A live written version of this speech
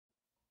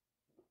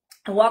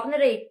And welcome to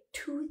day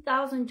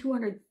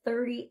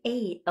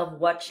 2238 of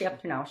What's She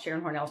Up To Now.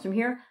 Sharon Horne-Ellstrom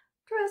here,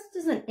 dressed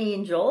as an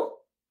angel,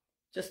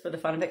 just for the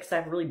fun of it, because I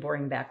have a really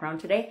boring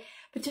background today.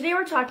 But today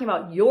we're talking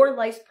about your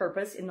life's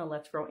purpose in the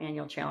Let's Grow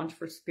Annual Challenge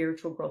for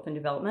Spiritual Growth and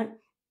Development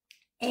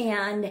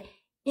and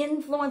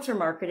influencer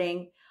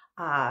marketing,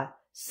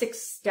 6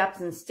 steps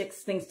and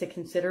 6 things to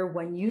consider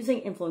when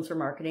using influencer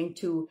marketing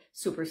to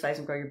supersize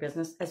and grow your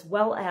business, as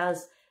well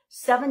as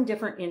 7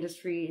 different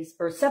industries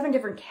or 7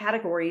 different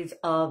categories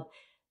of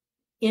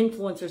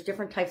influencers,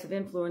 different types of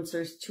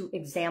influencers to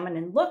examine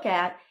and look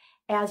at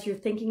as you're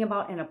thinking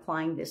about and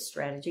applying this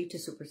strategy to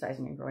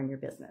supersizing and growing your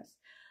business.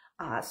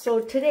 So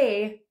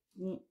today,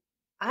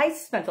 I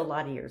spent a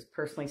lot of years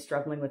personally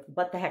struggling with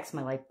what the heck's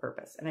my life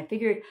purpose. And I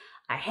figured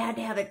I had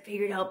to have it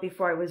figured out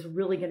before I was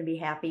really going to be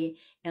happy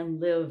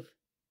and live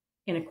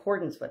in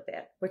accordance with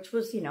it, which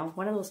was,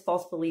 one of those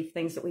false belief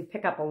things that we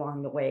pick up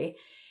along the way.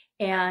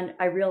 And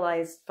I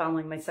realized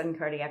following my sudden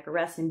cardiac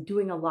arrest and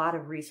doing a lot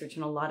of research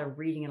and a lot of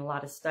reading and a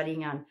lot of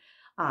studying on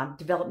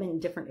development in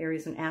different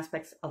areas and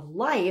aspects of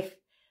life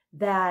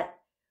that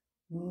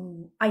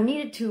I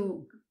needed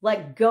to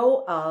let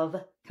go of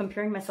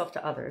comparing myself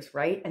to others,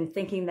 right? And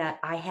thinking that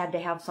I had to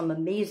have some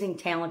amazing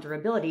talent or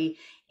ability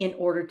in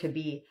order to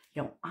be,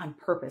 on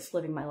purpose,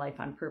 living my life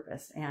on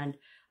purpose. And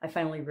I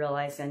finally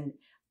realized, and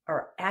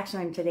our action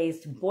item today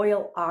is to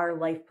boil our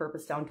life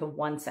purpose down to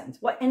one sentence.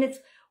 What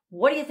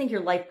do you think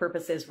your life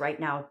purpose is right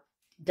now?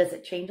 Does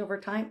it change over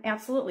time?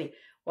 Absolutely.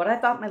 What I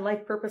thought my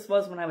life purpose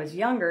was when I was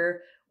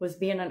younger was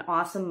being an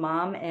awesome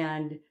mom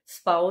and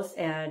spouse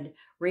and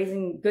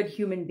raising good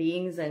human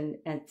beings and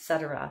et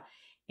cetera.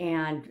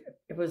 And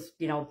it was,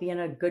 being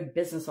a good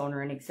business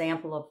owner, an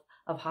example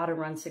of how to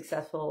run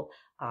successful,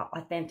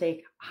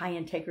 authentic, high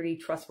integrity,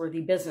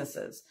 trustworthy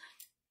businesses.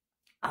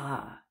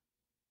 And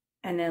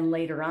then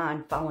later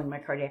on, following my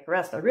cardiac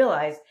arrest, I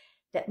realized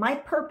that my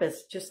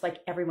purpose, just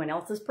like everyone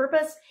else's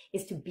purpose,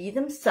 is to be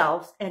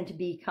themselves and to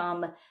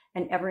become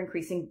an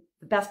ever-increasing,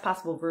 the best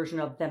possible version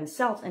of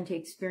themselves and to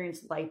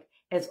experience life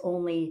as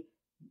only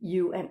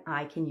you and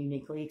I can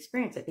uniquely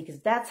experience it, because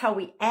that's how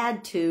we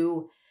add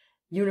to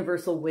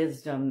universal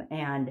wisdom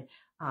and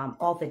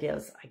all that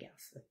is, I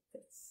guess.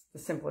 It's the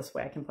simplest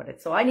way I can put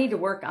it. So I need to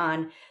work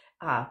on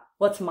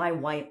what's my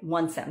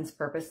one-sentence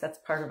purpose. That's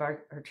part of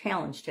our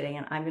challenge today,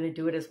 and I'm going to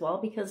do it as well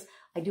because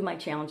I do my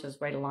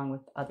challenges right along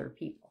with other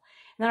people.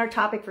 And then our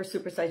topic for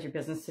Supersize Your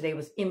Business today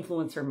was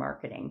influencer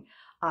marketing,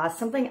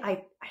 something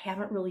I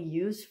haven't really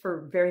used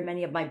for very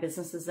many of my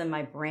businesses and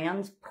my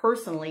brands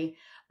personally,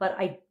 but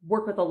I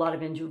work with a lot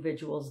of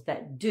individuals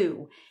that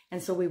do.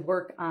 And so we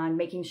work on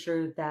making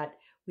sure that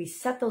we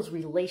set those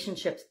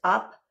relationships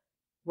up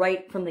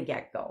right from the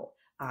get-go,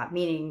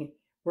 meaning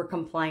we're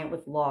compliant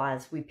with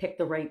laws, we pick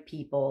the right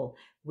people,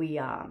 we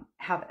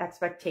have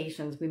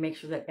expectations, we make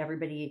sure that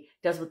everybody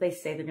does what they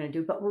say they're going to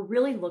do, but we're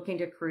really looking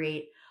to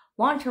create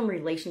long-term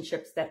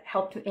relationships that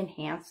help to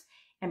enhance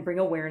and bring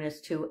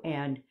awareness to,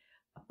 and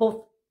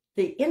both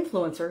the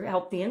influencer,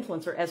 help the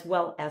influencer, as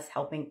well as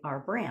helping our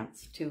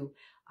brands to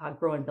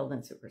grow and build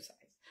and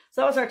supersize.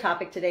 So that was our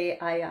topic today.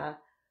 I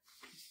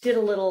did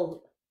a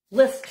little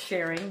list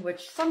sharing,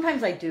 which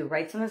sometimes I do,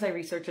 right? Sometimes I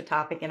research a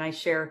topic and I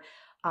share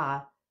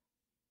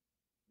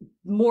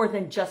more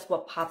than just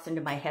what pops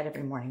into my head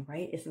every morning,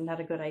 right? Isn't that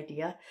a good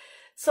idea?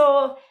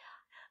 So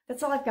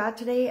that's all I've got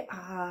today.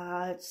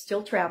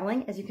 Still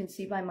traveling, as you can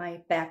see by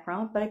my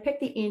background, but I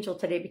picked the angel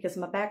today because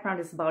my background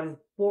is about as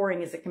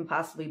boring as it can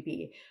possibly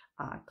be.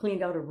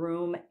 Cleaned out a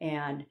room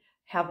and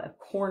have a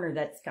corner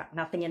that's got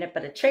nothing in it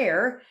but a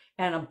chair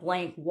and a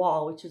blank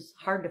wall, which is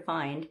hard to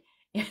find.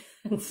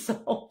 And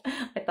so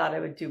I thought I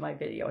would do my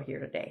video here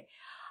today.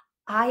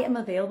 I am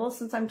available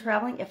since I'm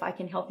traveling. If I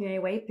can help you in any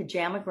way,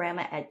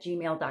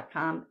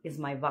 pajamagramma@gmail.com is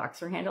my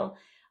Voxer handle.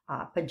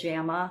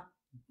 Pajama,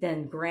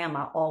 then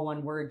grandma, all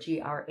one word,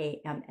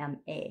 GRAMMA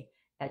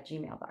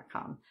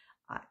 @gmail.com.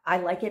 I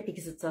like it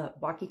because it's a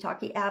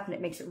walkie-talkie app and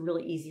it makes it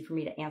really easy for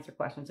me to answer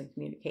questions and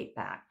communicate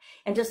back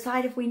and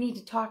decide if we need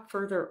to talk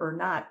further or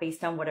not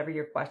based on whatever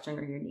your question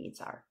or your needs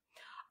are.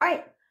 All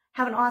right,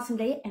 have an awesome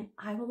day, and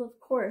I will, of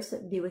course,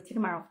 be with you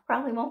tomorrow.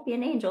 Probably won't be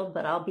an angel,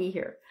 but I'll be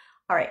here.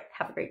 All right,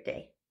 have a great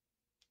day.